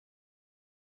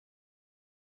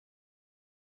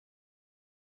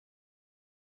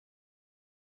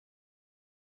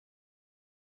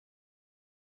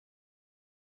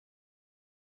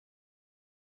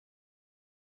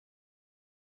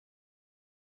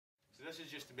this is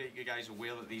just to make you guys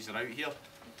aware that these are out here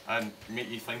and make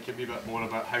you think a wee bit more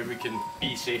about how we can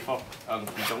be safer in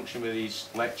conjunction with these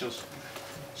lectures.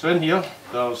 So in here,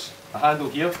 there's a handle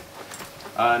here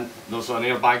and there's an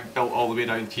airbag built all the way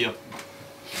down here.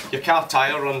 Your car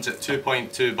tyre runs at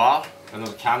 2.2 bar and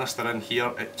there's a canister in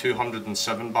here at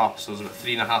 207 bar, so there's about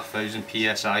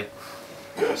 3,500 psi.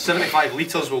 75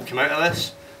 litres will come out of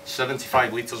this,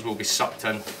 75 litres will be sucked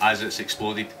in as it's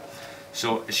exploded.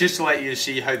 So it's just to let you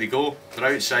see how they go.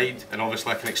 They're outside, and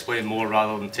obviously I can explain more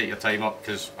rather than take your time up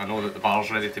because I know that the bar's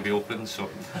ready to be opened, so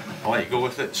I'll let you go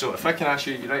with it. So if I can ask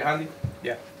you, you right-handed?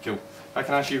 Yeah. Cool. If I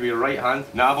can ask you with your right hand.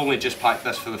 Now I've only just packed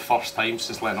this for the first time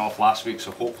since letting off last week,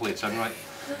 so hopefully it's in right.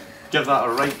 Give that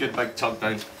a right good big tug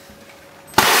down.